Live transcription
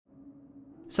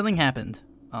Something happened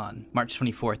on March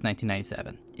 24th,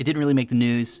 1997. It didn't really make the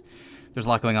news. There was a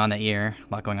lot going on that year,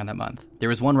 a lot going on that month. There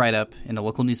was one write-up in a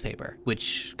local newspaper,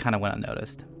 which kind of went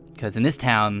unnoticed, because in this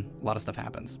town, a lot of stuff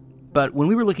happens. But when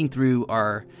we were looking through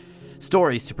our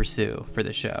stories to pursue for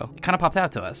this show, it kind of popped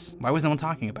out to us. Why was no one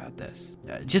talking about this?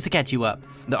 Just to catch you up,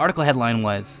 the article headline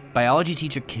was, "Biology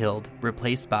Teacher Killed,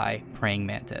 Replaced by Praying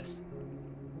Mantis."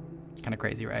 Kind of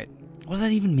crazy, right? What does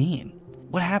that even mean?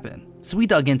 What happened? So we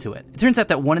dug into it. It turns out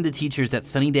that one of the teachers at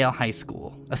Sunnydale High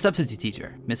School, a substitute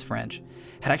teacher, Miss French,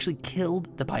 had actually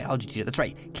killed the biology teacher. That's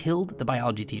right, killed the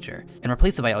biology teacher and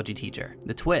replaced the biology teacher.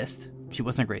 The twist, she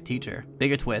wasn't a great teacher.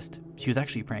 Bigger twist, she was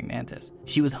actually a praying mantis.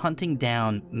 She was hunting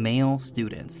down male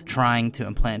students, trying to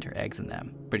implant her eggs in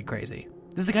them. Pretty crazy.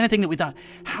 This is the kind of thing that we thought,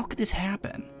 how could this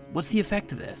happen? What's the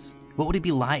effect of this? What would it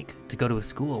be like to go to a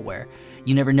school where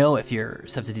you never know if your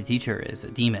substitute teacher is a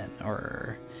demon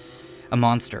or a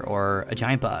monster or a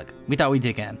giant bug? We thought we'd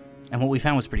dig in, and what we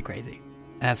found was pretty crazy.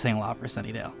 And that's saying a lot for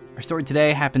Sunnydale. Our story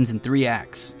today happens in 3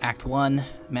 acts. Act 1,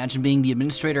 imagine being the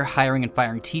administrator hiring and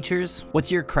firing teachers.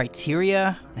 What's your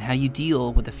criteria, and how do you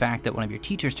deal with the fact that one of your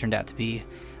teachers turned out to be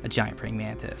a giant praying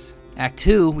mantis? Act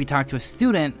 2, we talk to a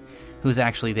student who's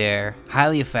actually there,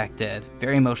 highly affected,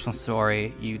 very emotional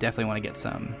story. You definitely want to get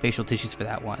some facial tissues for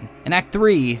that one. And Act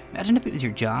 3, imagine if it was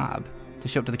your job to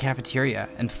show up to the cafeteria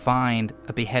and find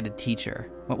a beheaded teacher.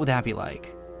 What would that be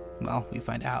like? Well, we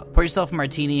find out. Pour yourself a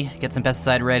martini, get some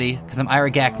pesticide ready, because I'm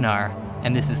Ira Gaknar,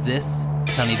 and this is This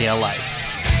Sunnydale Life.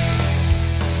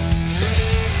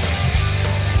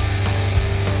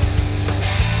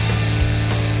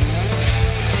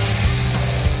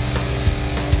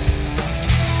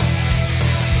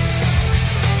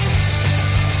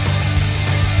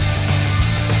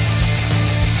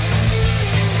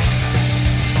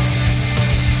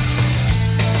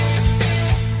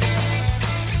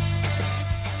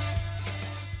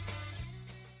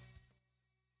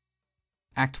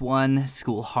 Act 1,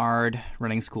 School Hard,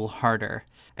 Running School Harder.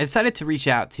 I decided to reach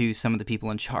out to some of the people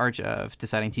in charge of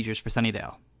deciding teachers for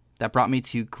Sunnydale. That brought me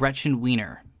to Gretchen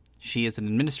Weiner. She is an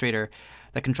administrator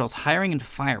that controls hiring and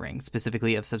firing,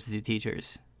 specifically of substitute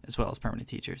teachers, as well as permanent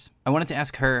teachers. I wanted to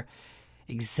ask her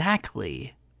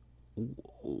exactly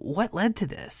what led to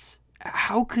this.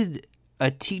 How could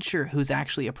a teacher who's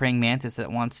actually a praying mantis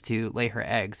that wants to lay her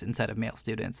eggs inside of male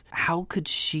students, how could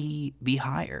she be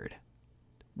hired?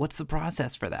 What's the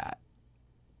process for that?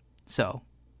 So,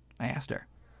 I asked her.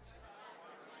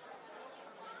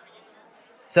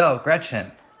 So,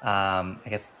 Gretchen, I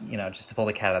guess, just to pull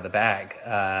the cat out of the bag,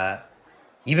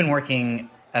 you've been working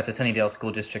at the Sunnydale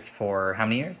School District for how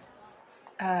many years?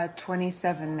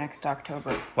 27 next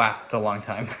October. Wow, it's a long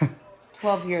time.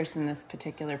 12 years in this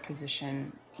particular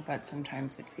position, but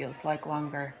sometimes it feels like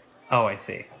longer. Oh, I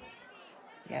see.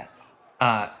 Yes.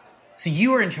 So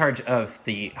you were in charge of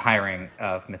the hiring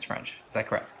of Miss French, is that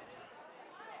correct?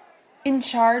 In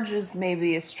charge is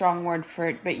maybe a strong word for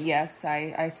it, but yes,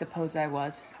 I suppose I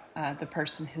was the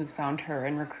person who found her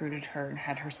and recruited her and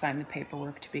had her sign the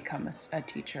paperwork to become a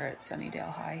teacher at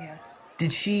Sunnydale High, yes.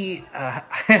 Did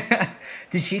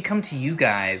she come to you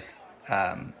guys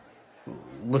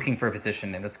looking for a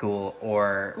position in the school,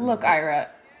 or... Look,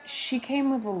 Ira, she came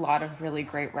with a lot of really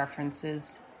great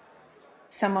references.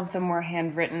 Some of them were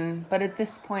handwritten, but at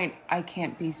this point, I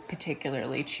can't be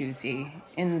particularly choosy.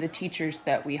 In the teachers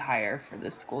that we hire for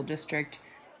this school district,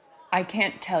 I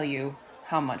can't tell you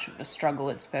how much of a struggle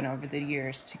it's been over the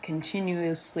years to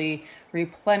continuously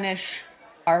replenish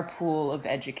our pool of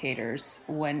educators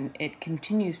when it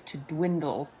continues to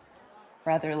dwindle,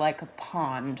 rather like a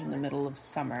pond in the middle of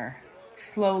summer,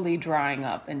 slowly drying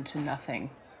up into nothing.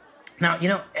 Now,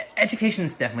 education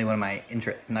is definitely one of my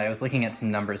interests, and I was looking at some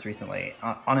numbers recently.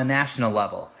 On a national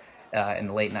level, in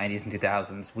the late 90s and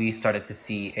 2000s, we started to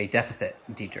see a deficit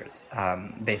in teachers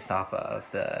based off of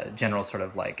the general sort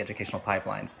of like educational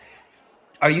pipelines.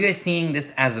 Are you guys seeing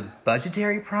this as a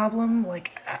budgetary problem?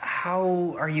 Like,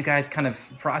 how are you guys kind of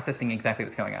processing exactly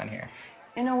what's going on here?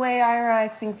 In a way, Ira, I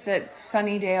think that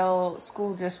Sunnydale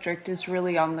School District is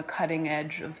really on the cutting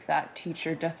edge of that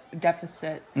teacher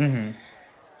deficit. Mm-hmm.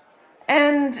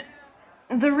 And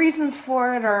the reasons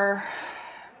for it are,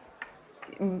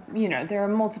 there are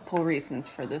multiple reasons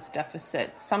for this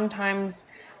deficit. Sometimes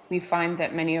we find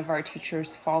that many of our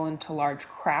teachers fall into large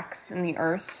cracks in the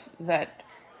earth that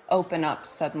open up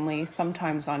suddenly,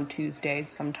 sometimes on Tuesdays,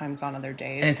 sometimes on other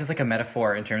days. And it's just like a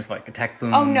metaphor in terms of like a tech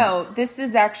boom? Oh, no. This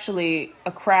is actually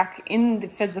a crack in the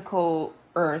physical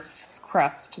Earth's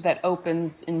crust that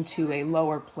opens into a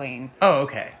lower plane. Oh,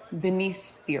 okay.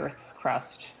 Beneath the Earth's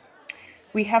crust.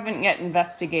 We haven't yet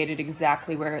investigated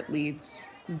exactly where it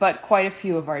leads, but quite a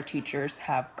few of our teachers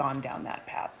have gone down that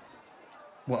path.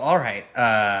 Well, all right.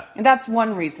 And that's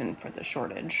one reason for the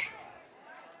shortage,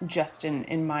 just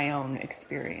in my own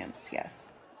experience,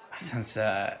 yes. Sounds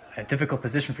a difficult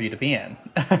position for you to be in.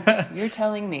 You're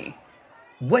telling me.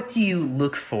 What do you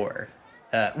look for?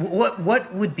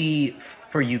 What would be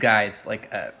for you guys,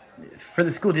 like, for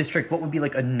the school district, what would be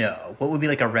like a no? What would be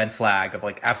like a red flag of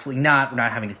like, absolutely not, we're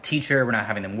not having this teacher, we're not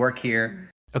having them work here?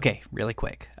 Okay, really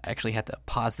quick. I actually had to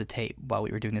pause the tape while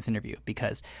we were doing this interview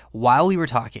because while we were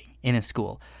talking in a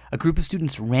school, a group of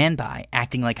students ran by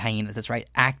acting like hyenas. That's right,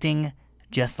 acting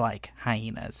just like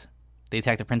hyenas. They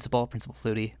attacked the Principal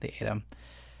Flutie, they ate him.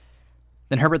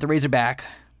 Then Herbert the Razorback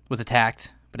was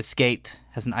attacked, but escaped,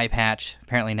 has an eye patch,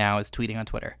 apparently now is tweeting on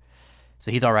Twitter.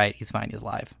 So he's all right, he's fine, he's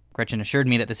alive. Gretchen assured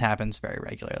me that this happens very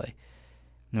regularly.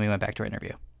 And then we went back to our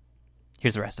interview.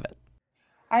 Here's the rest of it.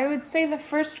 I would say the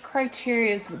first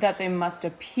criteria is that they must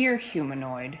appear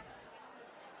humanoid.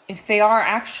 If they are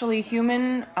actually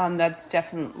human, that's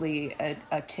definitely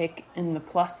a tick in the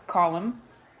plus column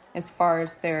as far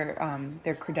as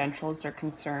their credentials are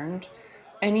concerned.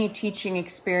 Any teaching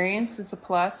experience is a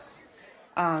plus.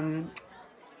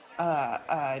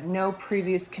 No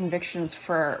previous convictions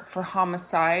for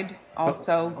homicide,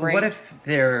 also great. What if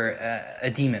they're a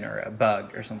demon or a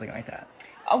bug or something like that?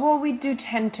 Well, we do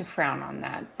tend to frown on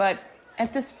that, but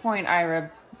at this point, Ira,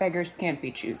 beggars can't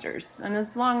be choosers. And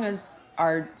as long as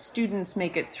our students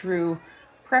make it through,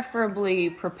 preferably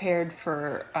prepared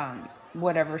for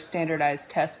whatever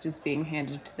standardized test is being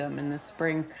handed to them in the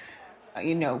spring,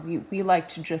 we like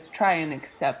to just try and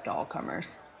accept all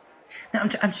comers. Now,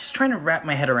 I'm just trying to wrap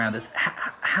my head around this.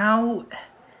 How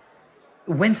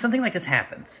when something like this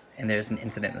happens and there's an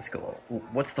incident in the school,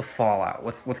 what's the fallout?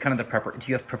 What's kind of the prep? Do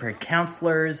you have prepared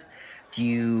counselors? Do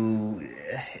you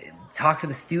talk to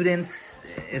the students?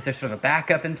 Is there sort of a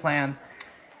backup in plan?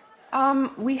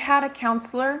 We had a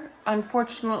counselor.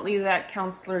 Unfortunately, that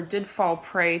counselor did fall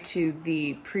prey to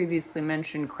the previously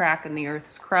mentioned crack in the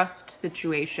Earth's crust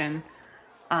situation.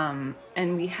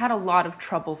 And we had a lot of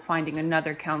trouble finding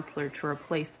another counselor to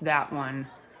replace that one.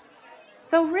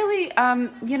 So really,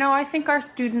 I think our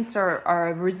students are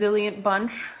a resilient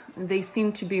bunch. They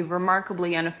seem to be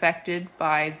remarkably unaffected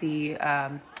by the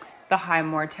high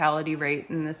mortality rate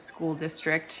in this school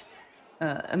district.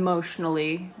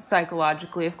 Emotionally,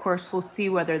 psychologically, of course, we'll see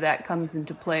whether that comes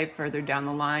into play further down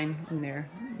the line in their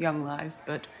young lives.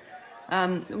 But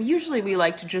usually we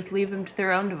like to just leave them to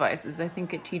their own devices. I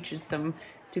think it teaches them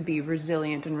to be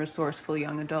resilient and resourceful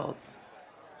young adults.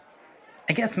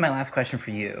 I guess my last question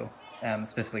for you,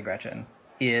 specifically Gretchen,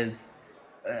 is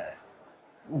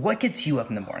what gets you up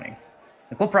in the morning?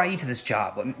 Like, what brought you to this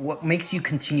job? What makes you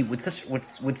continue with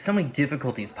so many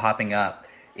difficulties popping up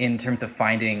in terms of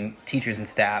finding teachers and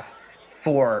staff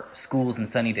for schools in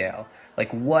Sunnydale?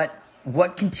 Like, what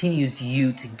continues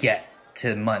you to get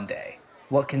to Monday?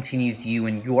 What continues you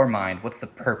in your mind? What's the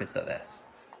purpose of this?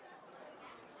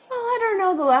 Well, I don't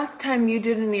know the last time you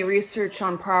did any research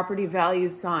on property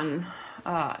values on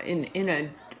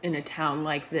in a town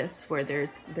like this where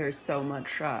there's so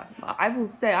much. I will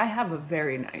say I have a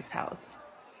very nice house.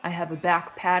 I have a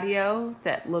back patio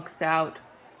that looks out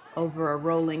over a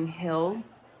rolling hill.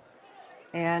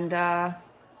 And,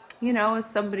 as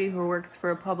somebody who works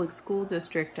for a public school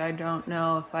district, I don't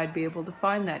know if I'd be able to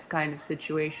find that kind of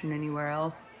situation anywhere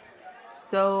else.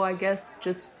 So I guess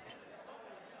just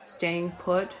staying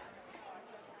put.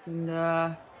 And,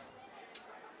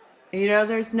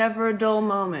 there's never a dull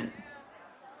moment.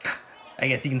 I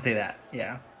guess you can say that,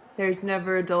 yeah. There's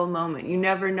never a dull moment. You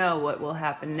never know what will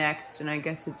happen next, and I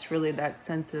guess it's really that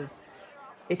sense of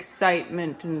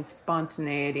excitement and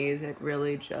spontaneity that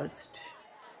really just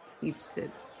keeps it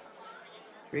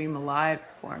dream alive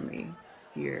for me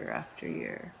year after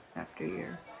year after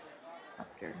year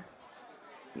after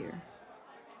year.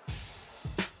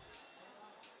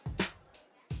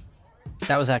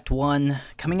 That was Act 1.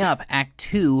 Coming up, Act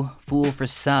 2, Fool for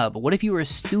Sub. What if you were a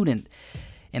student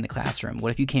in the classroom?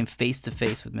 What if you came face to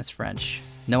face with Miss French?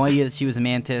 No idea that she was a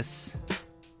mantis.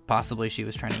 Possibly she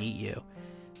was trying to eat you.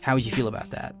 How would you feel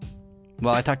about that?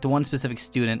 Well, I talked to one specific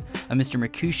student, a Mr.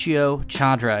 Mercutio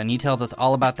Chandra, and he tells us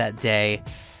all about that day.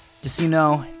 Just so you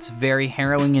know, it's a very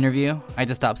harrowing interview. I had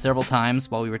to stop several times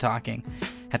while we were talking.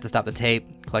 Had to stop the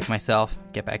tape, collect myself,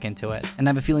 get back into it. And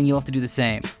I have a feeling you'll have to do the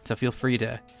same. So feel free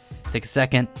to take a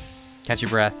second, catch your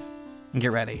breath, and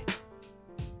get ready.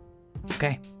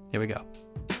 Okay, here we go.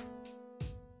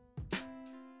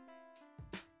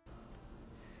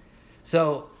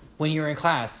 So, when you were in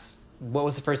class, what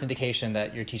was the first indication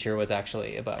that your teacher was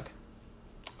actually a bug?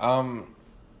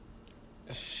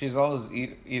 She's always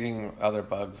eating other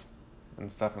bugs.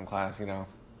 and stuff in class, you know.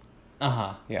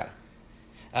 Uh-huh.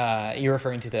 Yeah. You're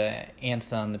referring to the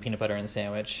ants on the peanut butter and the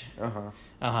sandwich. Uh-huh.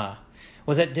 Uh-huh.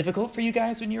 Was that difficult for you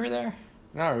guys when you were there?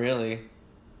 Not really.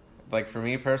 Like, for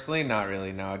me personally, not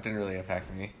really. No, it didn't really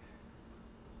affect me.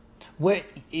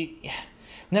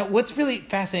 Now, what's really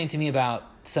fascinating to me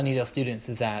about Sunnydale students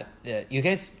is that you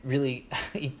guys really,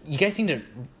 you guys seem to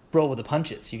roll with the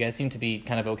punches. You guys seem to be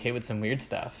kind of okay with some weird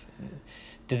stuff.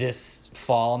 Did this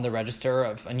fall on the register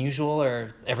of unusual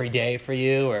or everyday for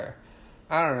you, or?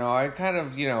 I don't know. I kind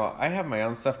of, I have my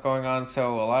own stuff going on,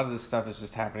 so a lot of this stuff is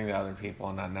just happening to other people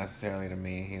and not necessarily to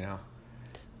me, you know.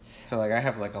 So like I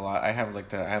have like a lot. I have like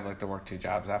to work 2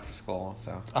 jobs after school,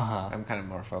 so I'm kind of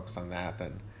more focused on that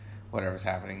than whatever's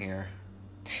happening here.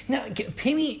 Now,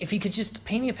 if you could just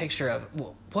paint me a picture of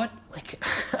what, like,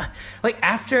 like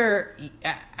after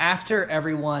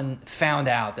everyone found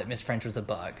out that Miss French was a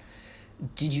bug,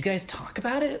 did you guys talk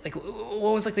about it? Like,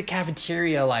 what was like the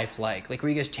cafeteria life like? Like, were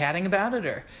you guys chatting about it,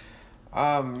 or?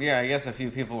 Yeah, I guess a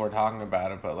few people were talking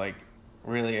about it, but like,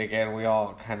 really, again, we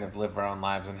all kind of live our own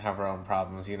lives and have our own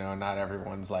problems. You know, not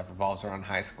everyone's life revolves around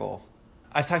high school.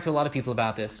 I've talked to a lot of people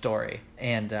about this story,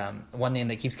 and one name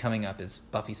that keeps coming up is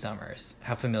Buffy Summers.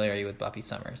 How familiar are you with Buffy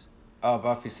Summers? Oh,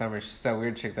 Buffy Summers. She's that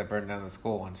weird chick that burned down the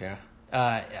school once, yeah?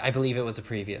 I believe it was a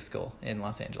previous school in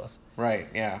Los Angeles. Right,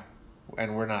 yeah.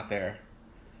 And we're not there.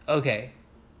 Okay.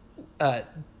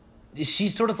 Is she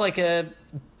sort of like a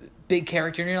big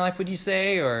character in your life, would you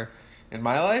say, or? In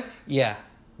my life? Yeah.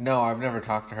 No, I've never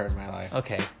talked to her in my life.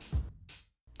 Okay.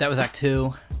 That was Act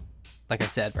 2. Like I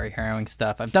said, very harrowing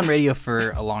stuff. I've done radio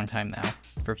for a long time now,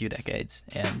 for a few decades,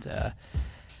 and I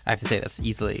have to say that's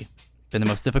easily been the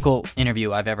most difficult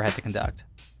interview I've ever had to conduct.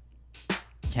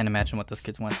 Can't imagine what those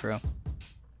kids went through.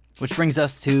 Which brings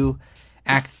us to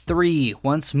Act 3,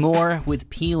 once more with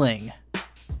peeling.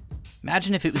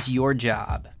 Imagine if it was your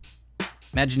job.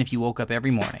 Imagine if you woke up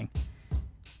every morning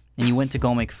and you went to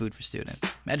go make food for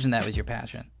students. Imagine that was your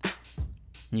passion.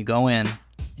 And you go in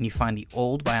and you find the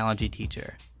old biology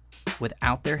teacher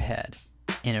without their head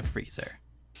in a freezer.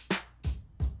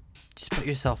 Just put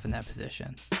yourself in that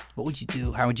position. What would you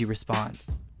do? How would you respond?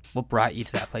 What brought you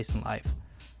to that place in life?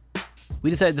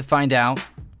 We decided to find out.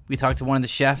 We talked to one of the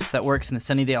chefs that works in the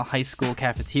Sunnydale High School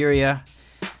cafeteria.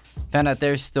 Found out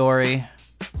their story.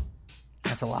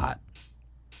 That's a lot.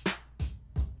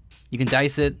 You can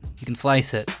dice it, you can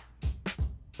slice it,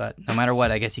 but no matter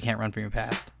what, I guess you can't run from your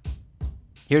past.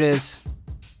 Here it is,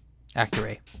 Act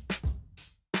 3.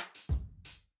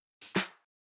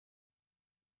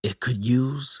 It could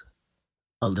use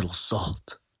a little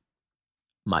salt,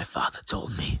 my father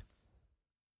told me.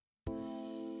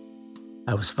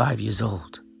 I was 5 years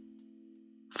old.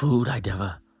 Food, I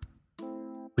never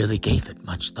really gave it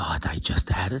much thought. I just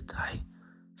had it. I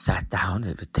sat down.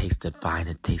 If it tasted fine,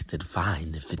 it tasted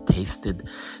fine. If it tasted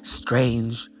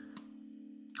strange,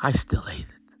 I still ate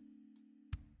it.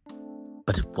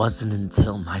 But it wasn't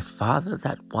until my father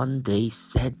that one day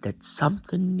said that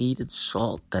something needed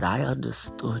salt that I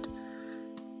understood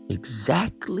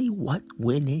exactly what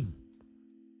went in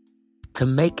to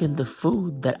making the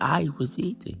food that I was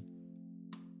eating.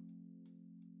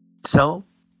 So,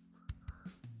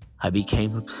 I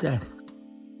became obsessed.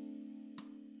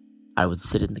 I would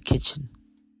sit in the kitchen.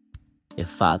 If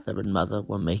father and mother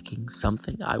were making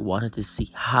something, I wanted to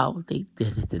see how they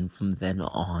did it, and from then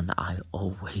on, I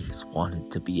always wanted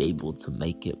to be able to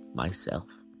make it myself.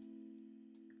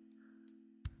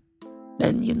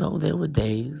 Then, there were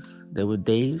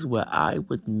days where I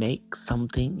would make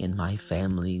something and my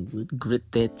family would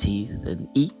grit their teeth and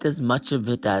eat as much of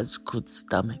it as could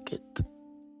stomach it.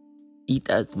 Eat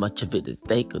as much of it as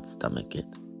they could stomach it,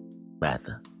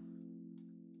 rather.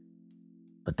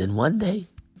 But then one day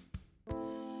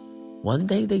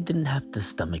they didn't have to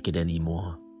stomach it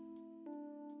anymore.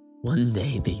 One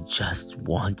day they just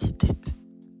wanted it.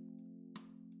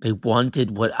 They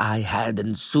wanted what I had,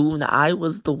 and soon I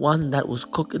was the one that was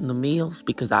cooking the meals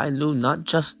because I knew not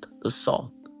just the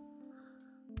salt,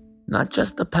 not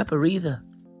just the pepper either,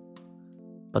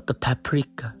 but the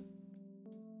paprika,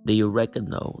 the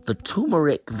oregano, the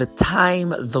turmeric, the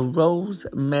thyme, the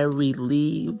rosemary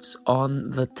leaves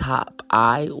on the top.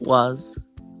 I was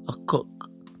a cook.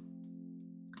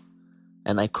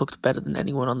 And I cooked better than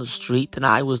anyone on the street, and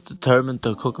I was determined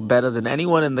to cook better than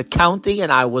anyone in the county,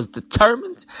 and I was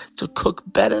determined to cook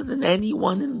better than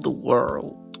anyone in the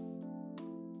world.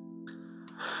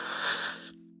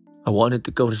 I wanted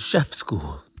to go to chef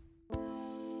school.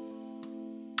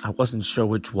 I wasn't sure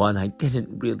which one. I didn't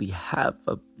really have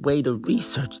a way to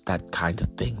research that kind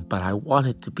of thing, but I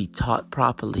wanted to be taught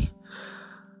properly.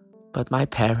 But my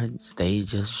parents, they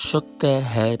just shook their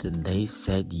head and they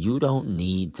said, you don't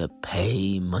need to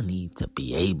pay money to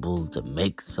be able to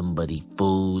make somebody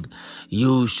food.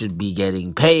 You should be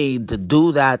getting paid to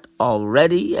do that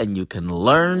already, and you can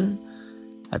learn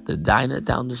at the diner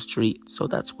down the street. So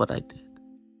that's what I did.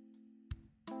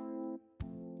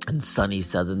 In sunny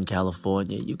Southern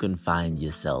California, you can find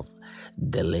yourself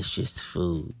delicious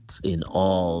foods in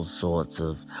all sorts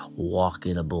of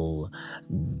walkable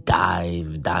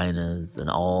dive diners and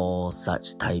all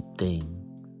such type things.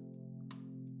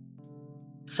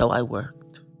 So I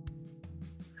worked.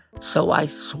 So I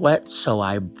sweat, so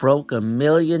I broke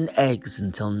 1,000,000 eggs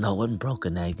until no one broke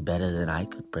an egg better than I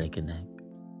could break an egg.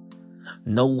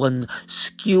 No one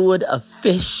skewered a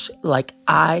fish like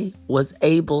I was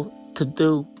able to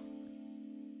do.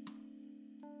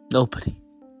 Nobody.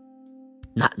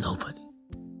 Not nobody.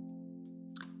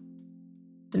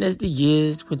 And as the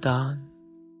years went on,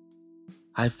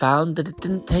 I found that it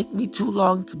didn't take me too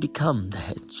long to become the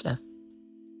head chef.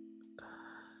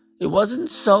 It wasn't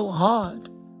so hard,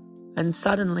 and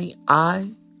suddenly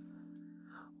I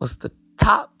was the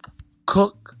top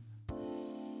cook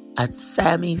at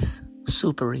Sammy's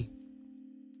Soupery.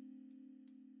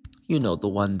 You know, the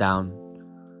one down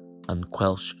on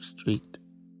Quelch Street.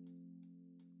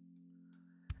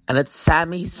 And at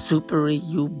Sammy's Soupery,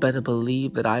 you better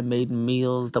believe that I made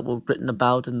meals that were written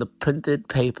about in the printed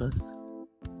papers.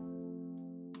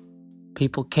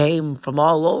 People came from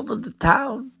all over the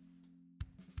town.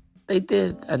 They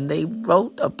did, and they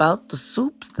wrote about the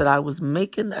soups that I was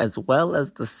making as well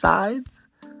as the sides.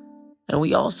 And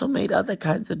we also made other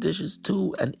kinds of dishes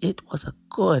too, and it was a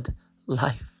good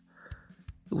life.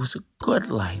 It was a good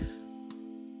life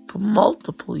for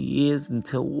multiple years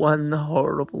until one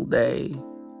horrible day,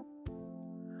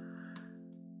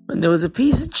 when there was a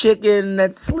piece of chicken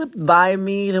that slipped by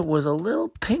me that was a little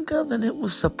pinker than it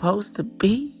was supposed to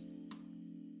be.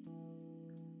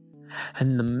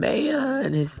 And the mayor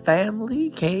and his family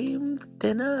came to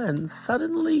dinner, and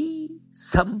suddenly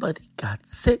somebody got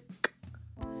sick.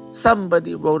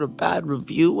 Somebody wrote a bad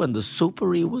review, and the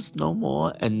Soupery was no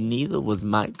more, and neither was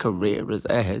my career as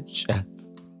a head chef.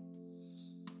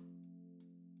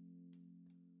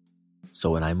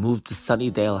 So when I moved to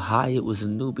Sunnydale High, it was a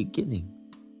new beginning.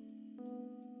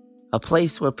 A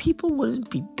place where people wouldn't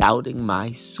be doubting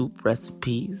my soup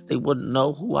recipes. They wouldn't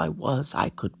know who I was. I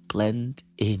could blend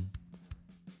in.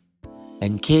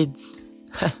 And kids,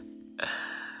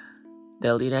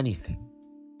 they'll eat anything.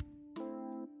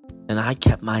 And I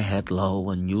kept my head low,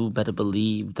 and you better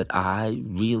believe that I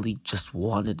really just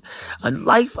wanted a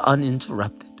life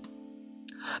uninterrupted.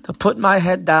 To put my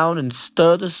head down and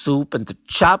stir the soup and to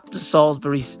chop the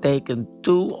Salisbury steak and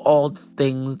do all the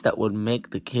things that would make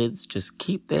the kids just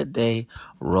keep their day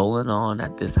rolling on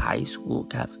at this high school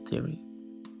cafeteria.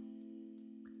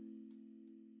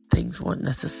 Things weren't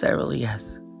necessarily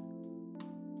as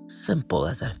simple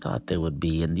as I thought they would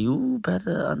be, and you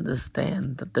better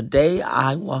understand that the day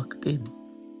I walked in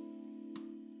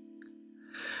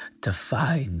to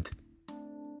find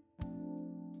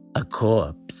a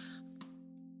corpse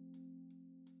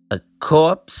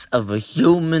of a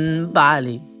human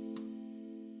body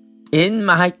in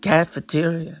my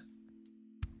cafeteria.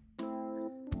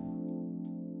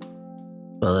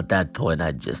 Well, at that point,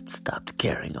 I just stopped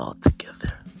caring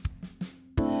altogether.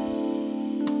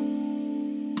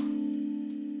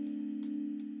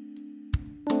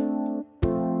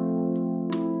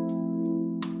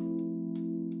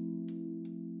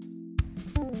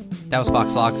 That was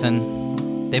Fox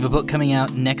Loxon. They have a book coming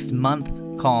out next month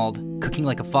called Cooking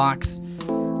Like a Fox.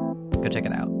 Go check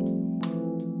it out.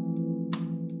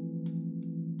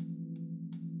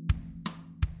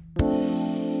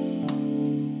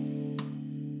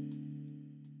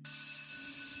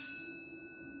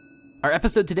 Our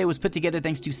episode today was put together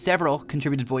thanks to several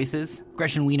contributed voices.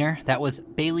 Gretchen Wiener, that was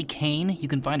Bailey Kane. You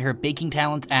can find her baking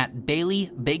talents at Bailey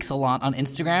Bakes a Lot on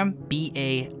Instagram,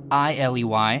 Bailey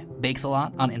Bakes a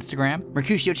Lot on Instagram.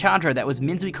 Mercutio Chandra, that was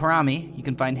Minzui Karami. You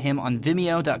can find him on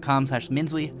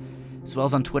vimeo.com/Minzui, as well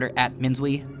as on Twitter at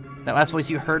Minzui. That last voice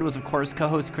you heard was, of course,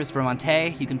 co-host Chris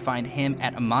Bramante. You can find him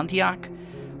at Amantiak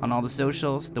on all the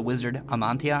socials, the wizard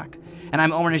Amantiak. And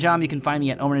I'm Omer Najam. You can find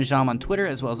me at Omer Najam on Twitter,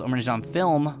 as well as Omer Najam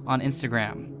Film on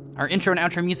Instagram. Our intro and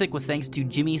outro music was thanks to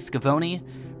Jimmy Scavone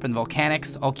from the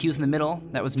Volcanics. All cues in the middle,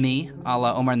 that was me, a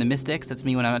la Omar and the Mystics. That's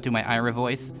me when I'm not doing my Ira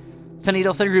voice.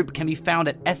 Sunnydale Study Group can be found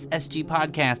at SSG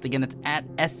Podcast. Again, that's at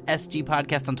SSG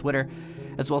Podcast on Twitter,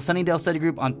 as well as Sunnydale Study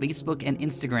Group on Facebook and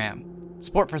Instagram.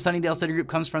 Support for Sunnydale Study Group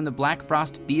comes from the Black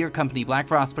Frost Beer Company. Black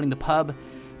Frost putting the pub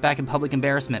back in public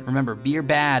embarrassment. Remember, beer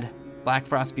bad, Black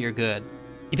Frost beer good.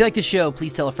 If you like the show,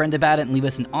 please tell a friend about it and leave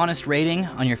us an honest rating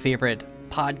on your favorite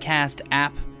podcast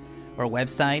app or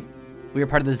website. We are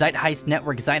part of the Zeitgeist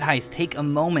Network. Zeitgeist, take a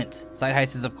moment.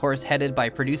 Zeitgeist is, of course, headed by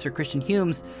producer Christian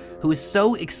Humes, who is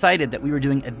so excited that we were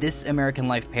doing a This American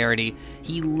Life parody.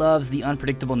 He loves the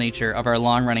unpredictable nature of our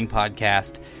long-running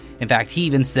podcast. In fact, he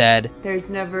even said, There's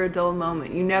never a dull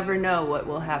moment. You never know what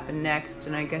will happen next,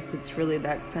 and I guess it's really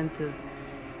that sense of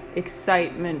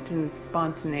excitement and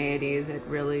spontaneity that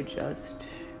really just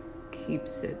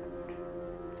keeps the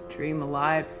dream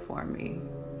alive for me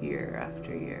year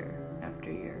after year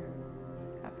after year.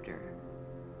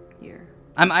 Year.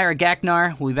 I'm Ira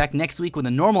Gaknar. We'll be back next week with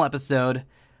a normal episode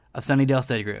of Sunnydale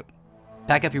Study Group.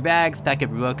 Pack up your bags, pack up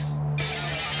your books.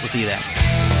 We'll see you then.